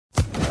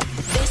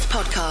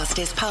podcast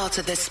is part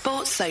of the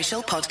Sports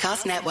Social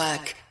Podcast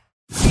Network.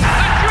 A dream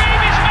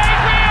is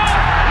made real!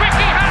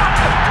 Ricky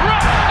Hatton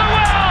rocks the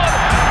world!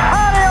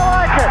 How do you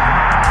like it?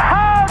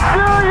 How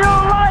do you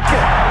like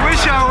it? I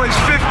wish I was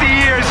 50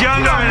 years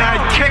younger and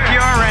I'd kick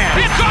your ass.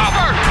 It's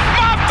over!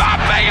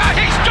 Mamma mia!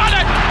 He's done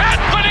it!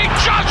 Anthony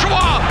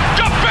Joshua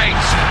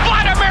defeats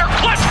Vladimir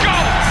Klitschko!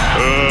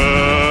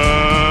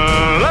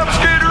 Let's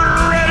get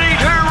ready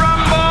to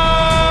rumble!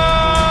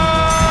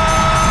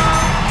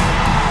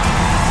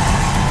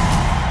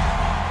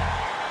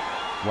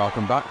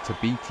 Welcome back to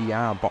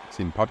BTR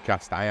Boxing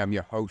Podcast. I am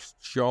your host,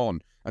 Sean,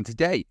 and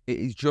today it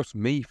is just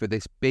me for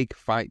this big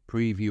fight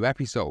preview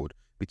episode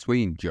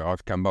between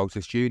George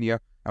Kambosos Jr.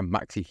 and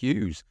Maxi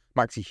Hughes.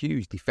 Maxi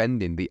Hughes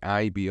defending the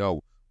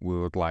IBO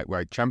World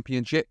Lightweight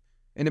Championship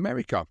in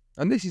America.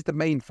 And this is the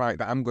main fight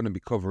that I'm going to be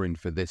covering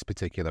for this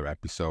particular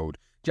episode.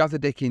 Jazza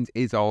Dickens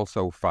is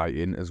also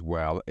fighting as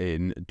well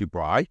in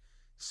Dubai.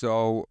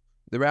 So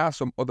there are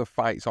some other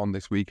fights on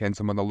this weekend,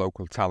 some other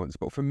local talents.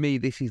 But for me,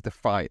 this is the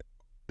fight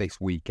this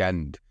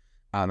weekend.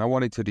 And I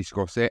wanted to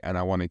discuss it and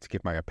I wanted to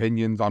give my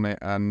opinions on it.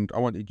 And I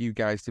wanted you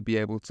guys to be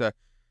able to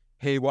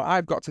hear what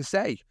I've got to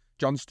say.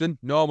 Johnston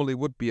normally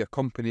would be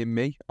accompanying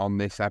me on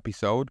this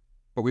episode,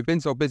 but we've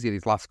been so busy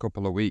these last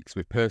couple of weeks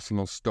with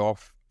personal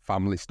stuff,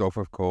 family stuff,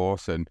 of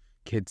course, and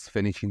kids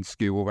finishing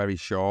school very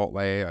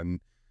shortly, and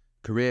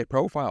career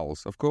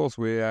profiles. Of course,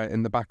 we're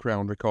in the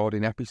background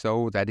recording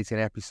episodes, editing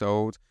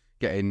episodes,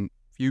 getting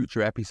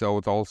future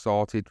episodes all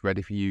sorted,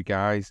 ready for you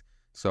guys.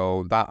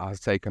 So that has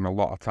taken a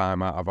lot of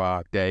time out of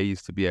our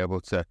days to be able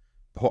to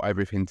put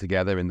everything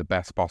together in the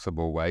best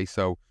possible way.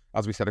 So,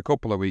 as we said a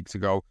couple of weeks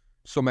ago,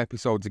 some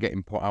episodes are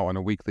getting put out on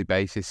a weekly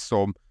basis,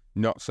 some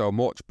not so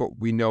much, but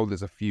we know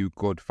there's a few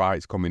good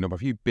fights coming up, a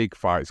few big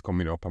fights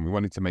coming up, and we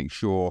wanted to make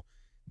sure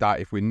that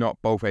if we're not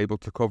both able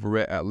to cover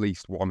it, at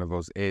least one of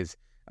us is.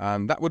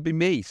 And that would be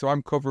me. So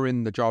I'm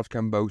covering the George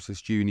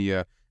Kambosos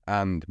Jr.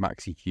 and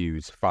Maxi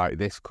Hughes fight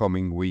this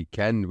coming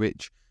weekend,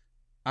 which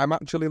I'm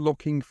actually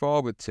looking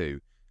forward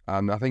to.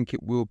 And I think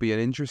it will be an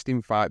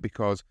interesting fight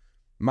because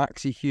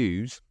Maxi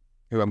Hughes,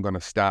 who I'm going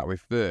to start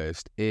with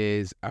first,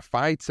 is a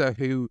fighter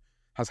who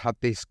has had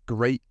this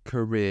great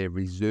career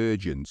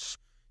resurgence.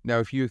 Now,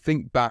 if you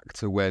think back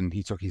to when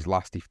he took his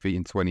last defeat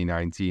in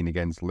 2019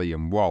 against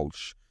Liam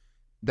Walsh,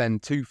 then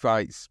 2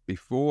 fights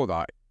before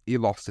that, he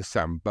lost to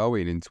Sam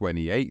Bowen in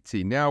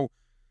 2018. Now,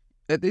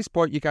 at this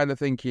point, you're kind of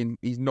thinking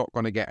he's not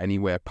going to get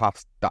anywhere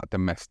past that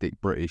domestic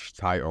British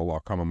title or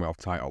Commonwealth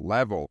title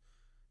level.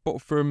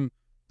 But from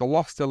the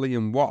loss to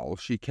Liam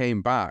Walsh, he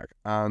came back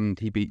and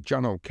he beat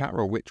John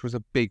O'Carroll, which was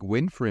a big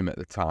win for him at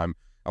the time.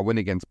 A win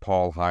against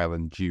Paul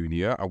Hyland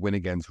Jr., a win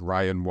against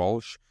Ryan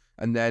Walsh,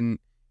 and then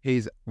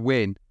his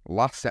win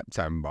last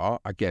September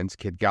against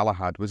Kid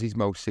Galahad was his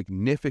most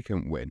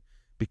significant win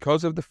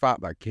because of the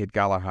fact that Kid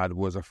Galahad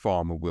was a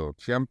former world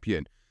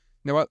champion.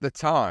 Now, at the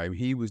time,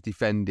 he was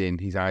defending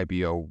his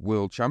IBO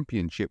World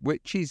Championship,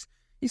 which he's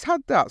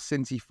had that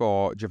since he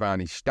fought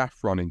Giovanni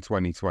Staffron in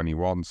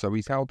 2021, so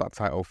he's held that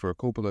title for a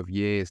couple of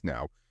years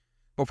now.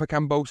 But for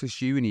Kambosos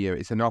Jr.,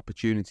 it's an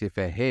opportunity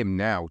for him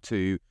now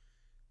to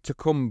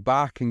come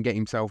back and get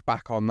himself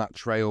back on that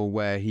trail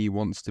where he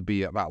wants to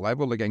be at that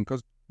level again.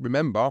 Because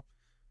remember,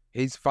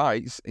 his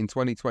fights in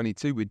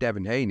 2022 with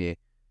Devin Haney,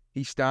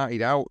 he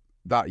started out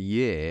that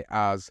year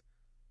as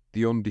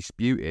the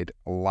undisputed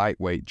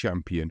lightweight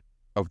champion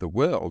of the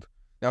world.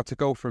 Now, to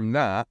go from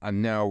that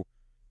and now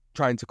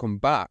trying to come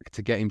back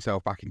to get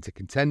himself back into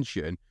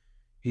contention,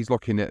 he's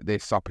looking at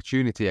this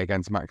opportunity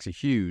against Maxi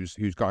Hughes,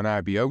 who's got an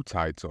IBO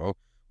title,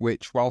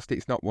 which, whilst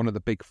it's not one of the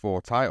big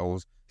 4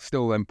 titles,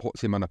 still then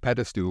puts him on a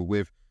pedestal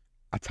with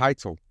a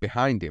title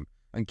behind him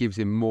and gives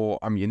him more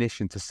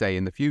ammunition to say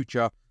in the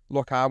future,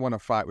 look, I want to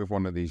fight with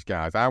one of these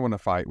guys. I want to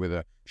fight with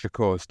a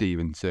Shakur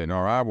Stevenson,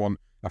 or I want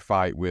a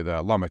fight with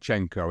a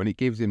Lomachenko, and it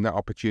gives him that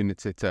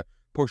opportunity to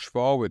push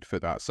forward for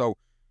that. So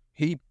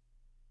he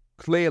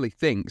clearly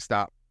thinks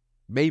that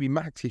maybe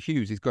Maxi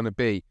Hughes is going to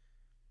be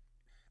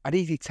an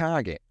easy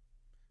target.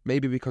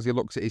 Maybe because he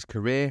looks at his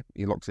career,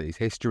 he looks at his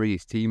history,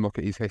 his team look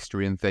at his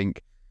history and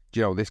think,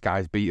 this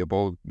guy's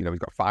beatable. He's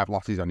got 5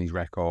 losses on his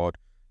record.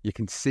 You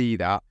can see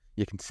that.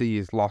 You can see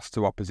his loss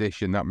to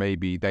opposition that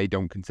maybe they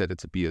don't consider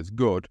to be as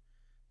good.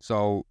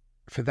 So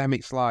for them,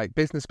 it's like,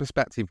 business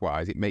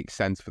perspective-wise, it makes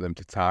sense for them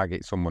to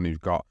target someone who's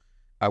got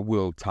a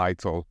world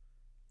title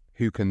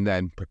who can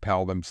then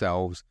propel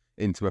themselves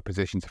into a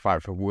position to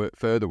fight for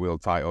further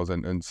world titles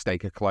and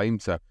stake a claim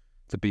to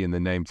be in the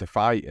name to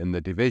fight in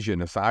the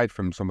division, aside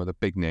from some of the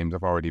big names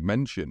I've already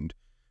mentioned.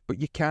 But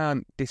you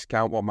can't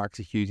discount what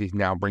Maxi Hughes is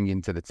now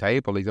bringing to the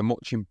table. He's a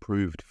much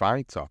improved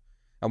fighter.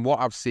 And what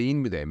I've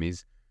seen with him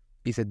is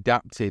he's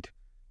adapted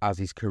as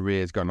his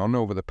career's gone on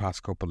over the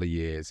past couple of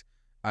years.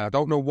 And I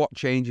don't know what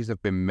changes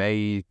have been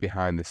made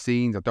behind the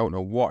scenes. I don't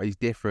know what is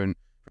different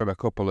from a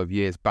couple of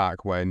years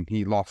back when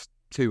he lost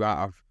 2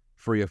 out of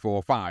 3 or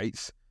 4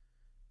 fights.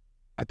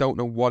 I don't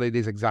know what it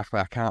is exactly.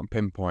 I can't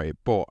pinpoint it,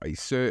 but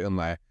it's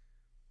certainly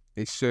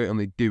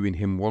doing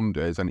him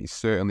wonders, and it's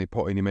certainly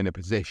putting him in a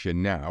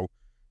position now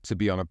to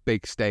be on a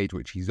big stage,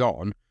 which he's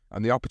on,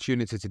 and the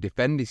opportunity to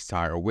defend his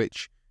title,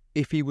 which,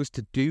 if he was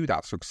to do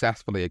that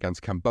successfully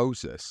against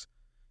Kambosos,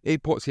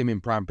 it puts him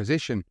in prime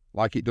position,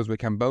 like it does with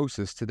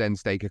Kambosos, to then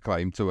stake a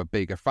claim to a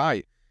bigger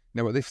fight.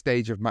 Now, at this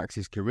stage of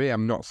Maxi's career,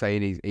 I'm not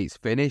saying he's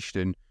finished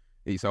and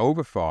it's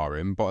over for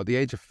him, but at the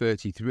age of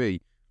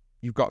 33,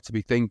 you've got to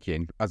be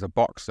thinking, as a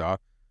boxer,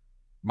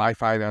 my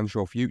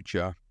financial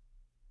future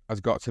has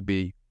got to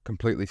be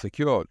completely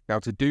secured. Now,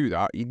 to do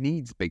that, he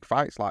needs big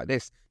fights like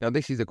this. Now,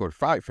 this is a good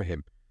fight for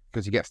him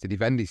because he gets to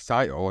defend his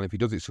title, and if he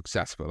does it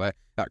successfully,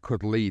 that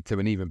could lead to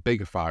an even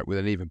bigger fight with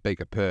an even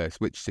bigger purse,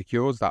 which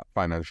secures that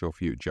financial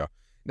future.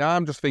 Now,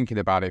 I'm just thinking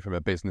about it from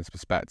a business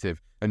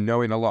perspective, and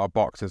knowing a lot of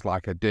boxers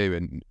like I do,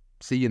 and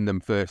seeing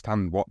them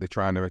firsthand what they're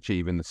trying to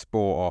achieve in the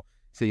sport, or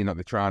seeing that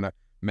they're trying to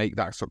make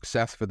that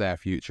success for their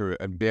future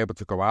and be able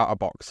to go out of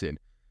boxing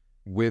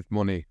with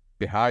money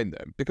behind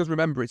them. Because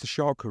remember, it's a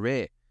short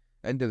career.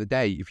 End of the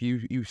day, if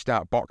you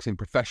start boxing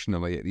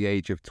professionally at the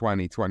age of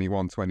 20,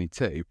 21,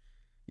 22,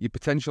 you're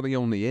potentially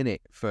only in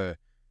it for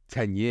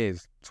 10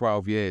 years,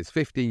 12 years,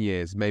 15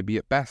 years, maybe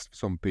at best for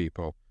some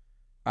people.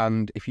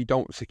 And if you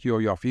don't secure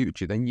your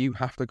future, then you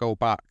have to go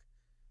back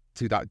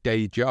to that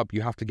day job.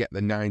 You have to get the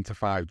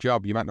 9-to-5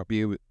 job. You might not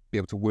be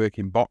able to work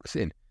in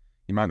boxing.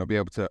 You might not be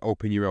able to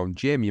open your own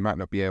gym. You might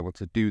not be able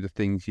to do the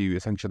things you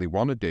essentially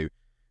want to do.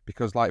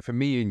 Because like for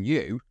me and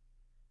you,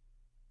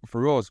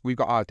 for us, we've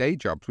got our day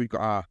jobs. We've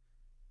got our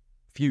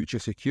future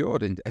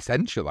secured, and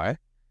essentially,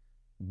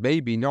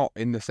 maybe not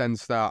in the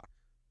sense that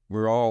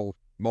we're all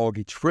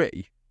mortgage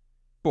free,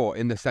 but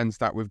in the sense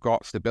that we've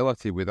got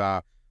stability with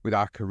our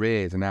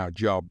careers and our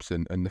jobs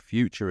and the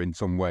future in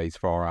some ways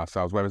for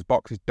ourselves, whereas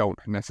boxers don't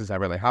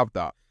necessarily have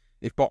that.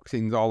 If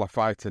boxing's all a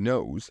fighter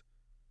knows,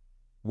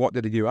 what do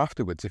they do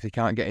afterwards? If they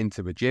can't get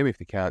into a gym, if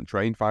they can't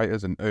train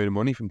fighters and earn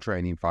money from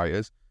training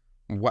fighters,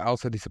 what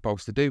else are they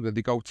supposed to do? Will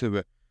they go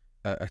to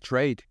a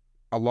trade?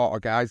 A lot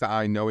of guys that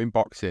I know in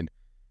boxing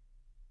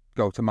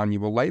go to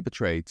manual labour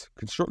trades,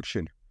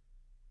 construction,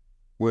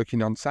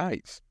 working on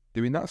sites,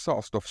 doing that sort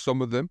of stuff.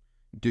 Some of them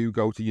do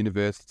go to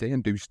university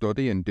and do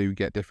study and do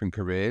get different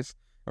careers.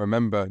 I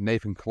remember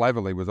Nathan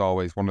Cleverly was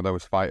always one of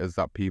those fighters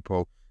that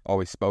people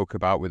always spoke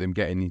about, with him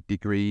getting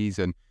degrees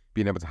and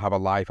being able to have a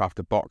life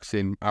after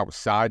boxing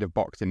outside of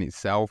boxing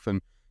itself.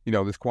 And, you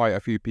know, there's quite a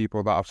few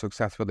people that have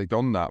successfully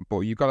done that.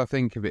 But you've got to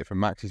think of it from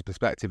Maxi's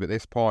perspective at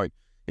this point.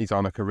 He's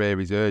on a career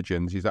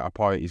resurgence. He's at a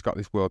point, he's got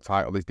this world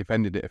title, he's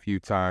defended it a few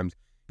times.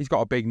 He's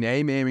got a big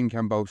name here in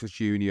Kambosos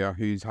Jr.,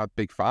 who's had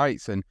big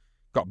fights and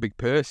got big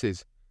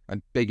purses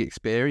and big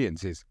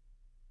experiences.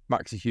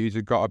 Maxi Hughes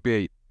has got to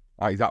be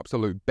at his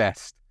absolute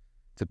best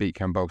to beat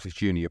Kambosos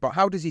Jr. But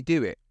how does he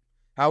do it?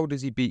 How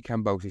does he beat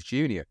Kambosos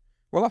Jr.?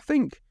 Well, I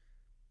think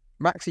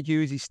Maxi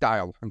Hughes'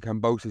 style and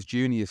Kambosos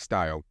Jr.'s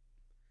style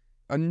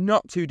are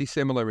not too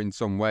dissimilar in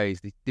some ways.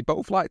 They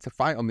both like to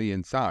fight on the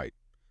inside,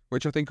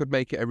 which I think could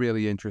make it a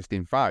really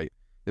interesting fight.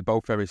 They're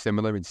both very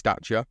similar in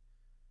stature.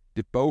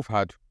 They've both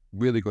had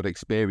really good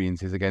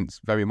experiences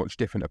against very much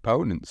different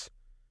opponents.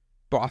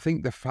 But I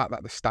think the fact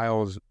that the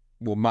styles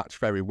will match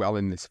very well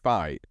in this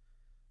fight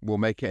will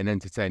make it an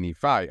entertaining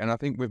fight. And I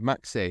think with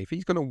Maxi, if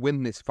he's going to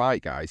win this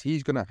fight, guys,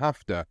 he's going to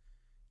have to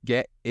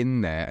get in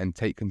there and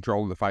take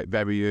control of the fight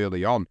very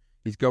early on.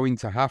 He's going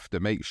to have to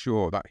make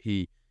sure that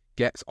he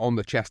gets on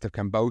the chest of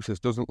Kambosos,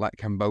 doesn't let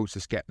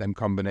Kambosos get them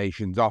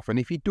combinations off. And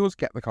if he does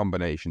get the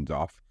combinations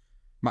off,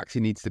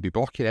 Maxi needs to be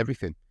blocking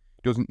everything.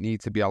 Doesn't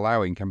need to be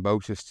allowing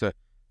Kambosos to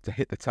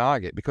hit the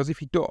target, because if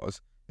he does,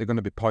 they're going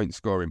to be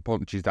point-scoring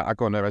punches that are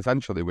going to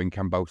essentially win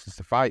Kambosos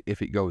the fight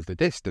if it goes the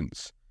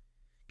distance.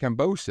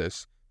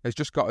 Kambosos has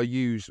just got to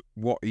use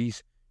what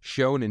he's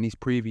shown in his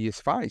previous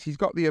fights. He's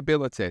got the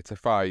ability to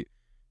fight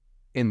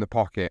in the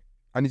pocket,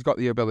 and he's got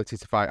the ability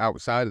to fight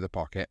outside of the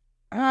pocket.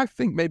 I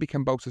think maybe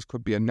Kambosos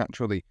could be a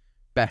naturally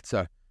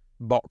better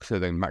boxer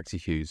than Maxi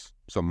Hughes.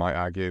 Some might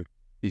argue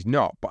he's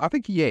not, but I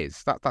think he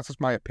is. That's just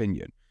my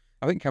opinion.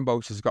 I think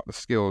Kambosos has got the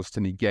skills to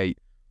negate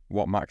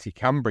what Maxi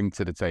can bring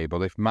to the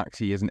table if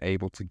Maxi isn't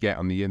able to get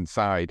on the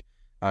inside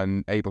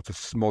and able to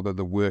smother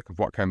the work of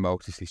what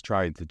Kambosos is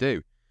trying to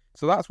do.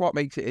 So that's what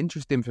makes it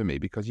interesting for me,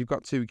 because you've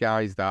got two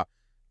guys that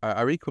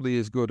are equally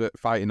as good at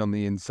fighting on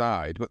the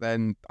inside, but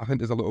then I think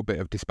there's a little bit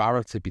of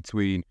disparity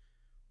between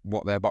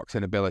what their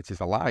boxing abilities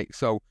are like.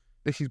 So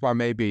this is why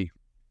maybe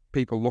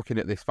people looking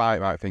at this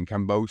fight might think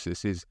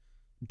Kambosos is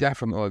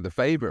definitely the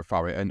favourite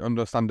for it, and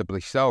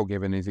understandably so,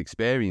 given his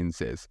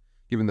experiences,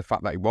 given the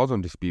fact that he was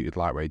undisputed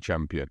lightweight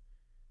champion.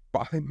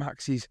 But I think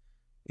Maxi's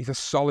he's a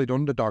solid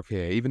underdog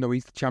here. Even though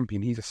he's the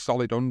champion, he's a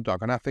solid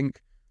underdog. And I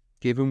think,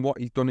 given what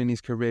he's done in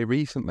his career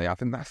recently, I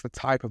think that's the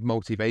type of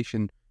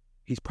motivation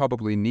he's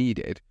probably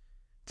needed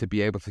to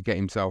be able to get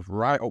himself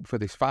right up for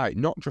this fight.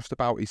 Not just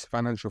about his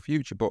financial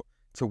future, but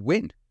to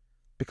win.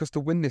 Because to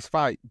win this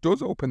fight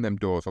does open them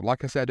doors,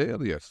 like I said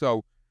earlier.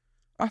 So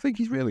I think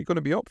he's really going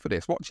to be up for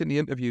this. Watching the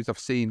interviews I've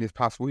seen this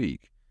past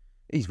week,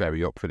 he's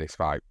very up for this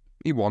fight.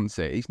 He wants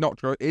it.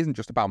 It isn't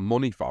just about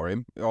money for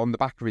him. On the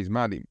back of his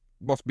mind, it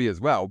must be as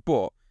well.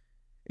 But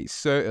it's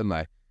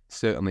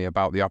certainly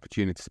about the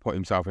opportunity to put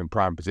himself in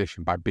prime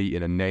position by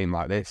beating a name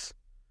like this.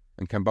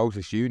 And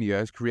Kambosos Jr.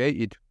 has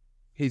created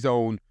his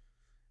own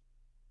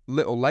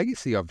little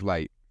legacy of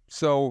late.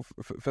 So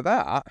for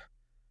that,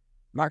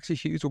 Maxi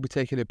Hughes will be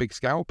taking a big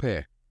scalp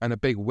here and a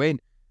big win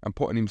and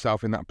putting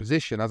himself in that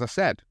position, as I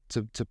said,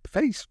 to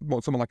face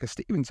someone like a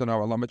Stevenson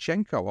or a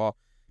Lomachenko or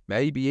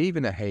maybe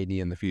even a Haney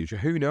in the future.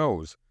 Who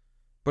knows?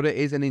 But it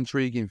is an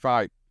intriguing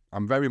fight.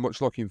 I'm very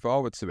much looking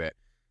forward to it.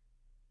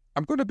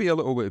 I'm going to be a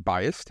little bit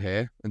biased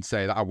here and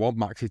say that I want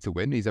Maxi to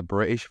win. He's a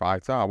British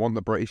fighter. I want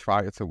the British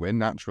fighter to win,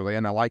 naturally,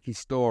 and I like his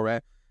story.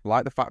 I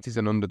like the fact he's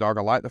an underdog.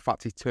 I like the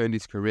fact he's turned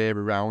his career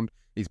around.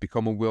 He's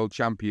become a world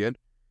champion,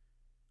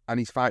 and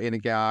he's fighting a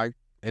guy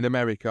in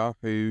America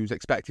who's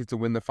expected to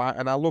win the fight,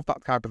 and I love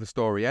that type of a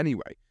story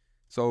anyway.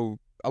 So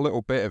a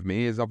little bit of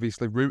me is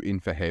obviously rooting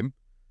for him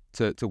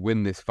to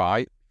win this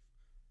fight,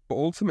 but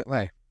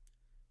ultimately,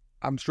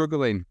 I'm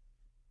struggling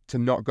to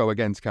not go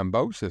against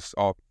Kambosos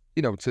or,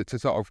 to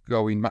sort of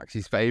go in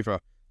Maxi's favour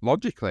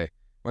logically.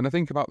 When I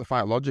think about the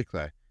fight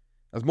logically,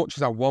 as much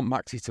as I want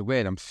Maxi to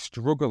win, I'm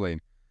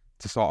struggling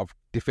to sort of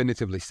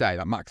definitively say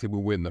that Maxi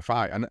will win the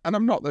fight. And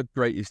I'm not the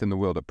greatest in the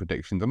world at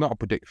predictions. I'm not a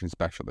prediction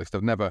specialist.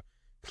 I've never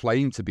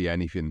claimed to be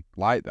anything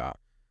like that.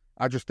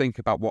 I just think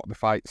about what the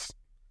fights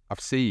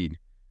I've seen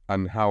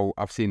and how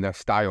I've seen their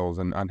styles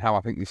and how I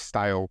think this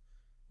style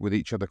with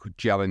each other could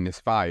gel in this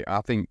fight.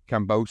 I think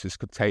Kambosos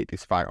could take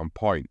this fight on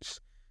points.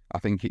 I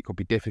think it could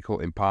be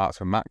difficult in parts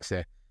for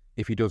Maxi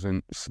if he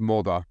doesn't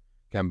smother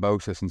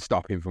Kambosos and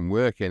stop him from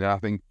working. And I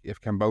think if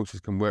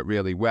Kambosos can work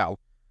really well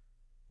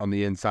on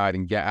the inside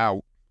and get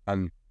out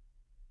and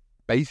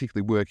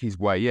basically work his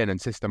way in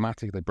and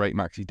systematically break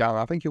Maxi down,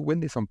 I think he'll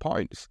win this on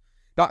points.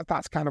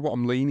 That's kind of what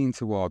I'm leaning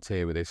towards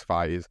here with this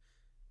fight. Is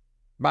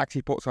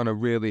Maxi puts on a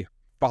really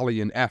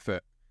valiant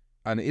effort,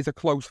 and it is a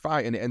close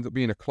fight, and it ends up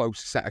being a close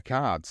set of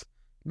cards.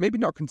 Maybe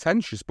not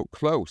contentious, but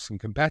close and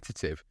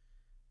competitive.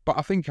 But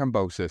I think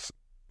Kambosos,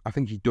 I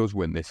think he does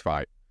win this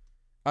fight.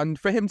 And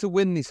for him to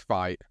win this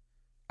fight,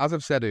 as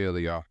I've said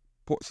earlier,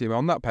 puts him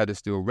on that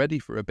pedestal ready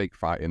for a big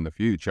fight in the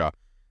future.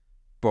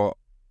 But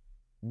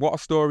what a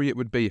story it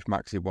would be if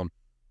Maxi won.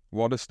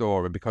 What a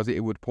story, because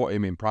it would put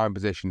him in prime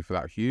position for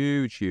that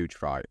huge, huge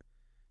fight.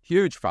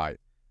 Huge fight.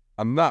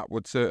 And that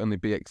would certainly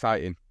be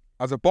exciting.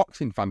 As a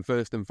boxing fan,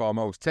 first and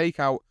foremost, take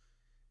out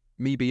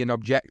me being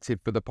objective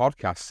for the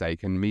podcast's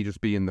sake and me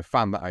just being the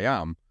fan that I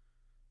am,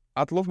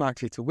 I'd love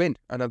Maxi to win,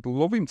 and I'd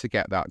love him to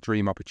get that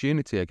dream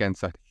opportunity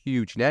against a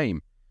huge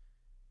name.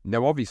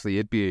 Now, obviously,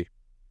 it'd be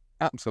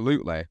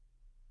absolutely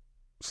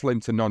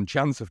slim to none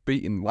chance of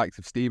beating the likes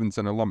of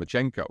Stevenson and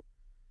Lomachenko,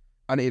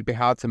 and it'd be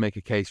hard to make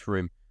a case for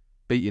him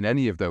beating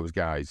any of those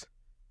guys.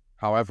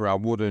 However, I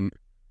wouldn't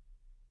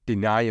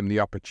deny him the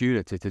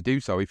opportunity to do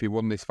so if he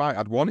won this fight.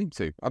 I'd want him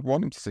to. I'd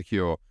want him to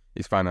secure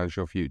his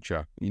financial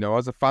future.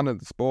 As a fan of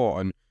the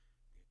sport and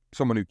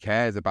someone who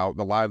cares about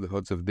the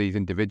livelihoods of these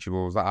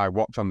individuals that I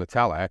watch on the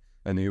telly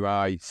and who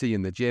I see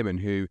in the gym and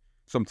who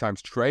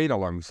sometimes train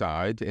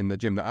alongside in the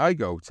gym that I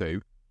go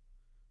to,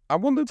 I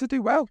want them to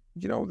do well.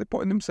 They're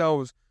putting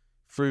themselves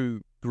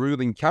through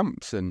grueling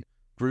camps and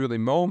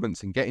grueling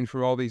moments and getting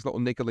through all these little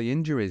niggly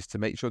injuries to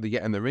make sure they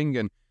get in the ring.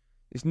 And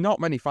there's not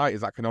many fighters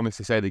that can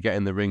honestly say they get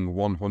in the ring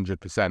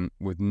 100%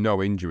 with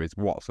no injuries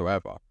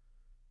whatsoever.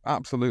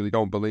 Absolutely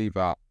don't believe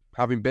that.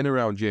 Having been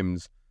around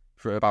gyms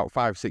for about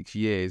 5-6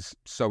 years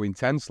so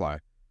intensely,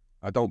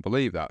 I don't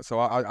believe that. So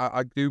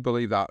I do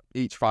believe that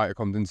each fighter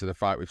comes into the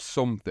fight with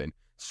something,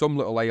 some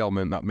little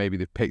ailment that maybe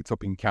they've picked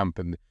up in camp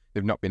and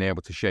they've not been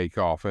able to shake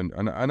off. And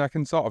I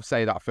can sort of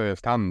say that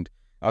firsthand,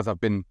 as I've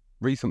been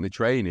recently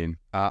training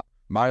at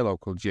my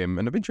local gym,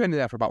 and I've been training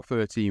there for about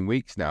 13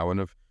 weeks now,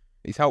 and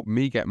it's helped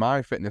me get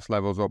my fitness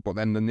levels up, but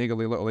then the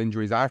niggly little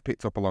injuries I've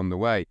picked up along the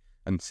way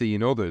and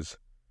seeing others,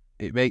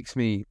 it makes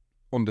me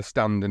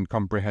understand and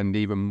comprehend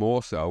even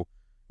more so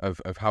of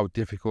how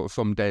difficult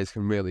some days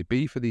can really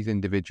be for these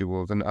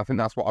individuals. And I think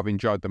that's what I've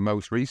enjoyed the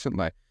most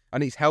recently.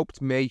 And it's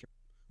helped me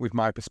with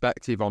my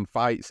perspective on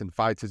fights and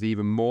fighters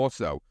even more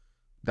so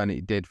than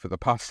it did for the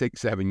past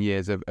 6-7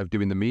 years of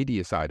doing the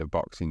media side of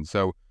boxing.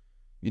 So,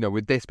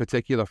 with this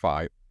particular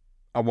fight,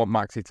 I want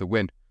Maxi to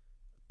win.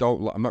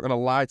 I'm not going to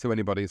lie to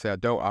anybody and say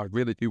I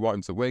really do want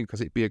him to win, because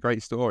it'd be a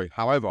great story.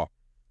 However,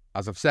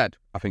 as I've said,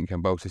 I think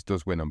Kambosos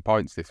does win on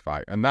points this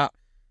fight. And that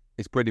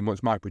is pretty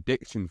much my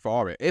prediction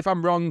for it. If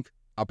I'm wrong,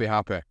 I'll be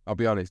happy. I'll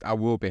be honest, I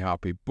will be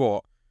happy.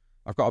 But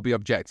I've got to be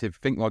objective,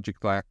 think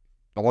logically.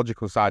 The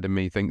logical side of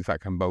me thinks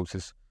that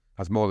Kambosos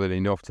has more than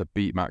enough to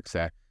beat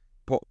Maxi.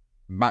 Put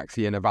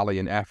Maxi in a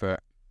valiant effort.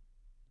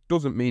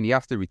 Doesn't mean he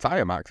has to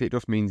retire Maxi. It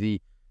just means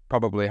he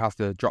probably has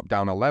to drop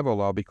down a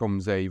level or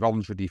becomes a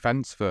voluntary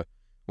defence for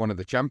one of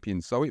the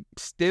champions. So it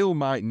still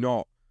might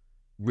not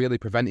really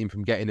prevent him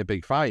from getting a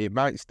big fight.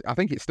 I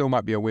think it still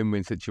might be a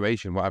win-win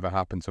situation, whatever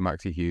happens to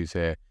Maxi Hughes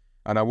here.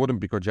 And I wouldn't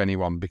begrudge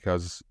anyone,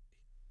 because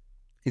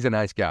he's a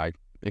nice guy.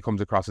 He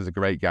comes across as a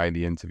great guy in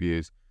the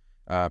interviews.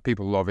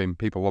 People love him.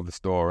 People love the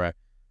story.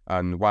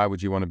 And why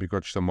would you want to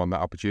begrudge someone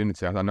that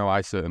opportunity? I know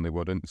I certainly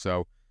wouldn't.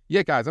 So,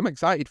 yeah, guys, I'm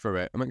excited for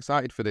it. I'm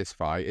excited for this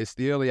fight. It's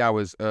the early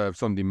hours of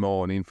Sunday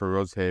morning for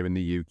us here in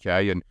the UK.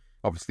 And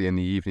obviously in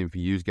the evening for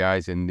you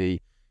guys in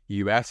the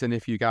US, and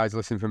if you guys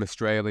listen from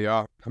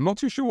Australia, I'm not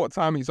too sure what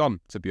time it's on,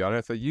 to be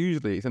honest.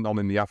 Usually it's on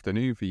in the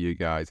afternoon for you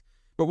guys,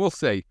 but we'll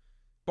see.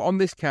 But on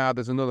this card,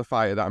 there's another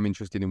fighter that I'm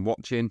interested in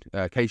watching.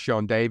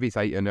 Keyshawn Davis,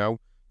 8-0,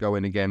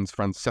 going against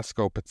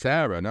Francisco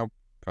Patera. Now,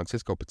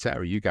 Francisco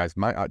Patera, you guys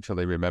might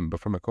actually remember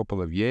from a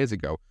couple of years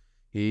ago,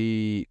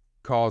 he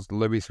caused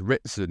Lewis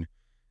Ritson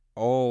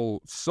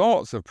all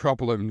sorts of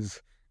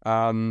problems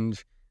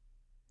and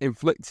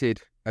inflicted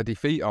a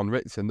defeat on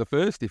Ritson, the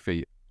first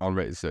defeat on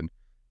Ritson.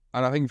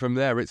 And I think from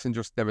there, Ritson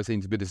just never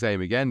seemed to be the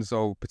same again.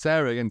 So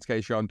Patera against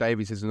Keyshawn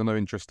Davis is another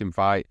interesting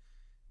fight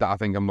that I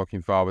think I'm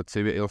looking forward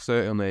to. It'll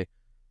certainly,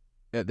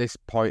 at this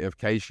point of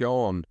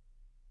Keyshawn's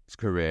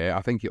career,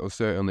 I think it'll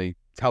certainly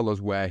tell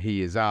us where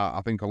he is at.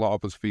 I think a lot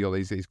of us feel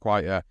he's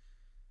quite a,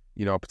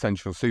 a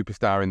potential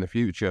superstar in the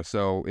future.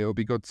 So it'll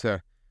be good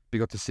to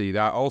see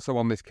that. Also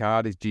on this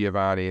card is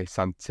Giovanni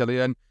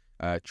Santillan,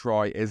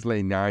 Troy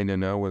Isley,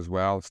 9-0 as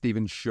well.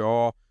 Stephen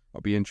Shaw,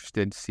 I'll be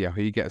interested to see how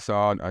he gets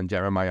on, and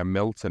Jeremiah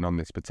Milton on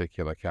this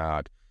particular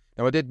card.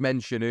 Now, I did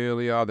mention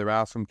earlier there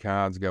are some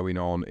cards going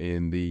on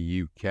in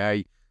the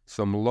UK,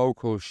 some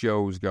local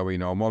shows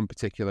going on, one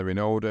particular in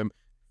Oldham.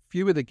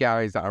 Few of the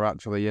guys that are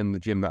actually in the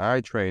gym that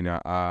I train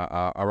at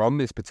are on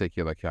this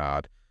particular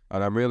card,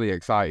 and I'm really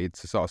excited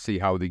to sort of see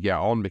how they get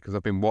on, because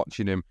I've been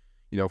watching them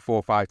 4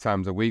 or 5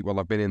 times a week while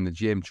I've been in the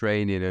gym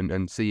training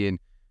and seeing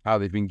how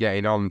they've been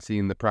getting on,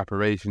 seeing the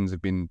preparations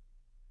have been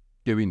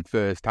doing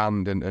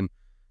firsthand and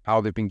how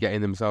they've been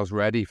getting themselves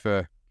ready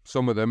for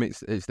some of them.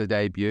 It's the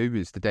debut.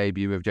 It's the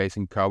debut of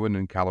Jason Cohen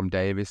and Callum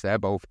Davis. They're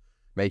both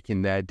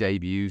making their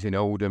debuts in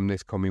Oldham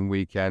this coming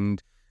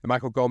weekend. And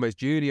Michael Gomez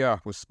Jr.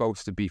 was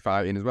supposed to be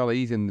fighting as well.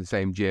 He's in the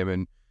same gym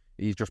and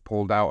he's just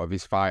pulled out of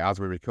his fight as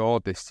we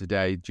record this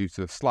today due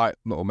to a slight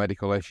little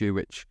medical issue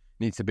which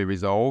needs to be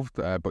resolved,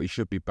 but he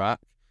should be back.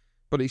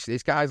 But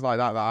it's guys like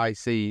that I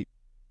see,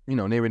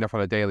 near enough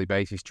on a daily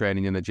basis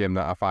training in the gym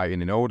that are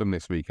fighting in Oldham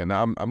this weekend.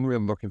 I'm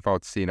really looking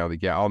forward to seeing how they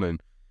get on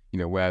and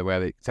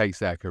where it takes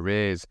their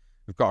careers.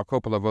 We've got a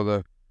couple of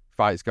other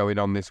fights going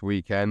on this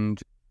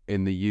weekend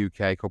in the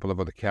UK, a couple of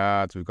other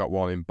cards. We've got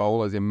one in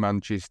Bowlers in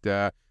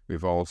Manchester.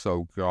 We've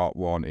also got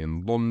one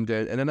in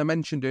London. And then I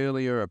mentioned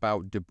earlier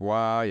about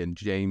Dubois and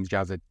James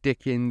Jazza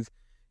Dickens.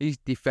 He's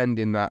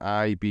defending that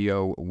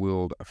IBO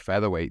World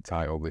Featherweight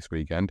title this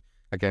weekend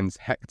against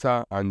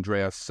Hector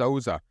Andreas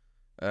Souza.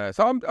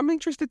 So I'm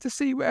interested to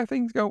see where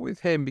things go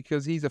with him,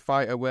 because he's a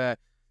fighter where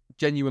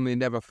genuinely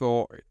never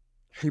thought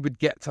he would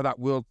get to that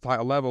world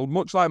title level,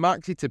 much like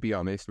Maxi, to be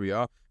honest. We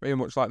are very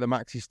much like the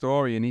Maxi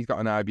story, and he's got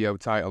an IBO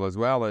title as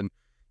well. And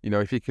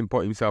if he can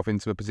put himself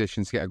into a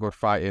position to get a good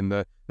fight in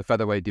the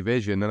featherweight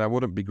division, then I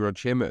wouldn't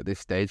begrudge him at this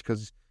stage,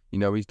 because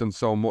he's done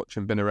so much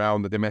and been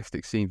around the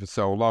domestic scene for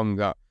so long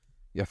that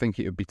I think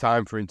it would be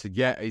time for him to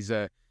get his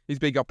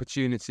big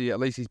opportunity, at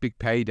least his big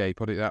payday,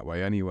 put it that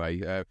way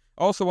anyway.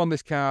 Also on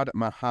this card,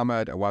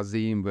 Mohamed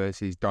Wazim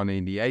versus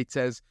Donny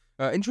Nietes.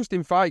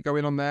 Interesting fight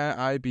going on there.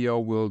 IBO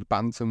World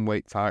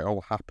Bantamweight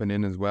title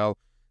happening as well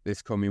this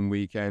coming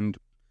weekend.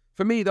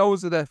 For me,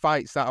 those are the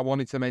fights that I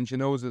wanted to mention.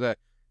 Those are the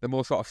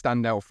more sort of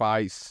standout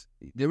fights.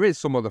 There is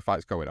some other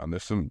fights going on.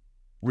 There's some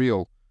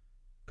real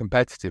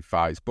competitive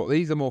fights, but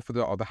these are more for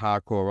the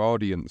hardcore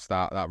audience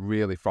that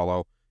really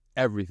follow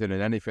everything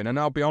and anything. And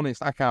I'll be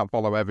honest, I can't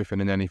follow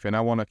everything and anything.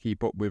 I want to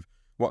keep up with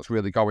what's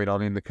really going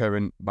on in the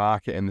current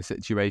market and the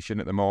situation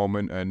at the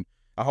moment. And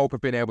I hope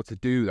I've been able to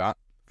do that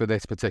for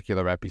this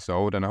particular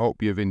episode, and I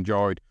hope you've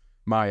enjoyed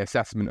my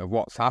assessment of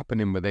what's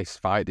happening with this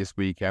fight this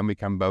weekend with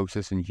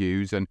Kambosos and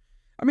Hughes. And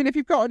I mean, if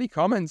you've got any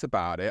comments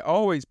about it,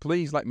 always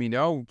please let me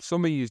know.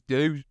 Some of you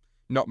do,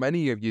 not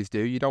many of you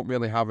do. You don't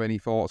really have any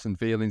thoughts and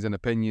feelings and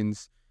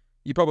opinions.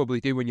 You probably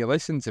do when you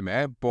listen to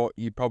me, but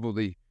you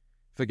probably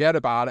forget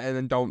about it and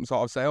then don't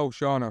sort of say, oh,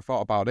 Sean, I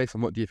thought about this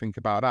and what do you think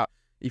about that?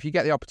 If you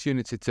get the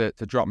opportunity to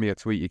drop me a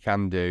tweet, you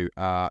can do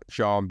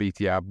Sean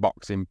BTR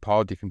Boxing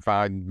Pod. You can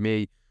find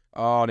me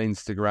on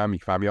Instagram, you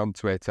can find me on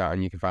Twitter,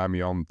 and you can find me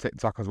on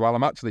TikTok as well.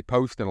 I'm actually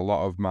posting a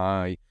lot of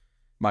my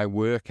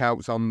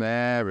workouts on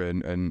there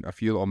and a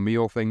few little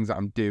meal things that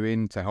I'm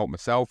doing to help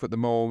myself at the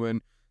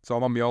moment. So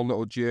I'm on my own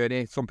little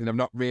journey, something I've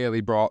not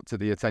really brought to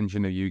the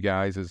attention of you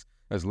guys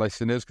as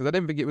listeners, because I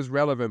didn't think it was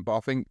relevant, but I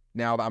think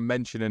now that I'm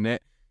mentioning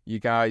it, you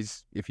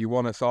guys, if you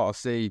want to sort of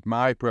see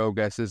my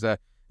progress as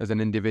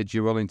an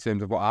individual in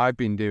terms of what I've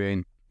been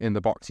doing in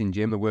the boxing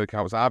gym, the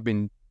workouts I've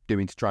been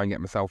doing to try and get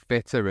myself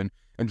fitter and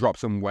drop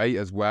some weight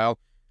as well,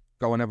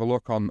 go and have a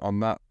look on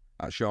that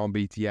at Sean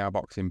BTR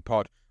Boxing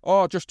Pod,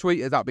 or just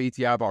tweet us at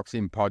BTR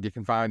Boxing Pod. You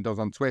can find us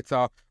on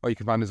Twitter, or you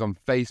can find us on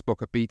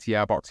Facebook at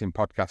BTR Boxing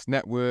Podcast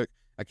Network,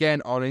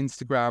 again on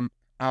Instagram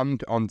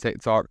and on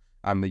TikTok,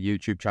 and the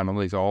YouTube channel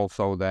is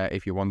also there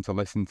if you want to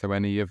listen to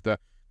any of the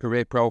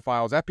Career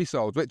Profiles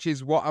episodes, which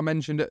is what I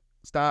mentioned at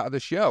the start of the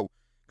show.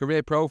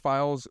 Career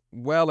Profiles,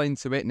 well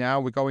into it now.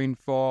 We're going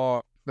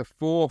for the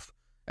 4th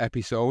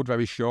episode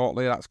very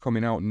shortly. That's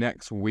coming out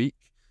next week.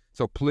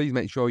 So please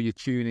make sure you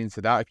tune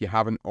into that if you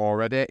haven't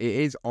already. It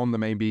is on the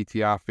main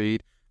BTR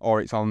feed,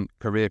 or it's on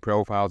Career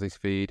Profiles'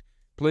 feed.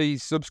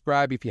 Please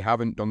subscribe if you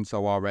haven't done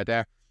so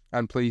already,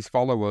 and please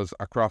follow us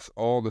across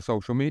all the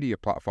social media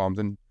platforms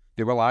and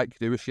do a like,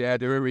 do a share,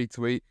 do a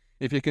retweet.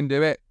 If you can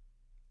do it,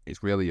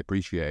 it's really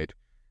appreciated.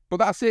 But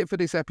that's it for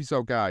this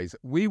episode, guys.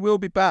 We will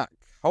be back.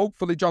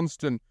 Hopefully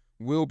Johnston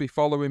will be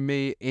following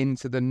me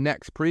into the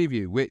next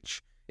preview,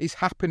 which is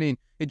happening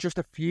in just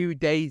a few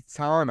days'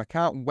 time. I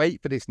can't wait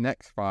for this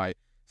next fight.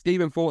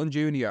 Stephen Fulton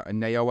Jr.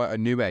 and Naoya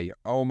Inoue.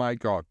 Oh my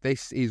God,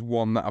 this is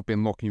one that I've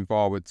been looking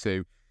forward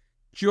to.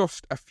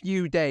 Just a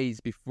few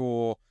days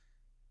before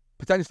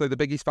potentially the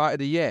biggest fight of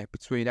the year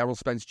between Errol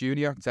Spence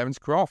Jr. and Terence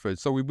Crawford.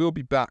 So we will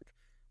be back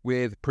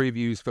with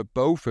previews for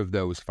both of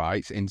those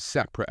fights in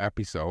separate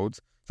episodes.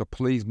 So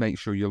please make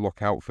sure you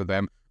look out for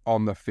them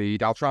on the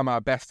feed. I'll try my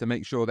best to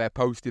make sure they're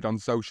posted on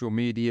social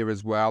media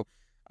as well.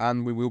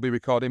 And we will be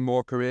recording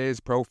more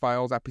careers,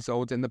 profiles,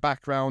 episodes in the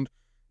background.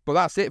 But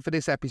that's it for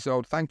this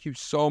episode. Thank you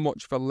so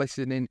much for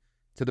listening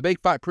to the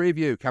Big Fight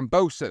Preview,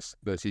 Kambosos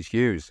versus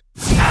Hughes.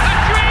 The dream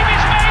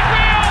is made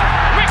real!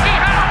 Ricky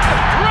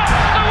Hatton rocks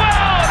the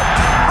world!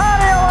 How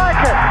do you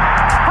like it?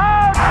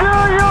 How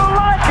do you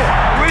like it?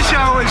 I wish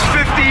I was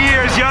 50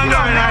 years younger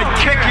and I'd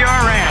kick your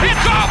ass.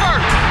 It's over!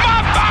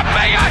 Mamma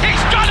Mia!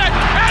 He's done it!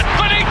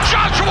 Anthony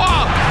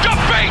Joshua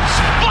defeats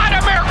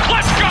Vladimir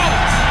Klitschko!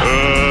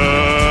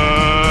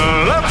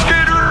 Let's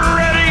get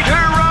ready to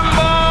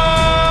rumble!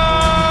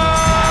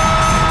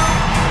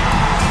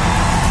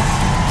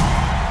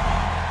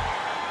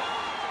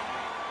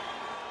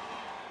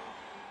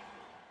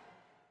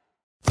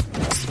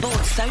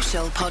 Sports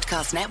Social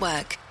Podcast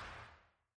Network.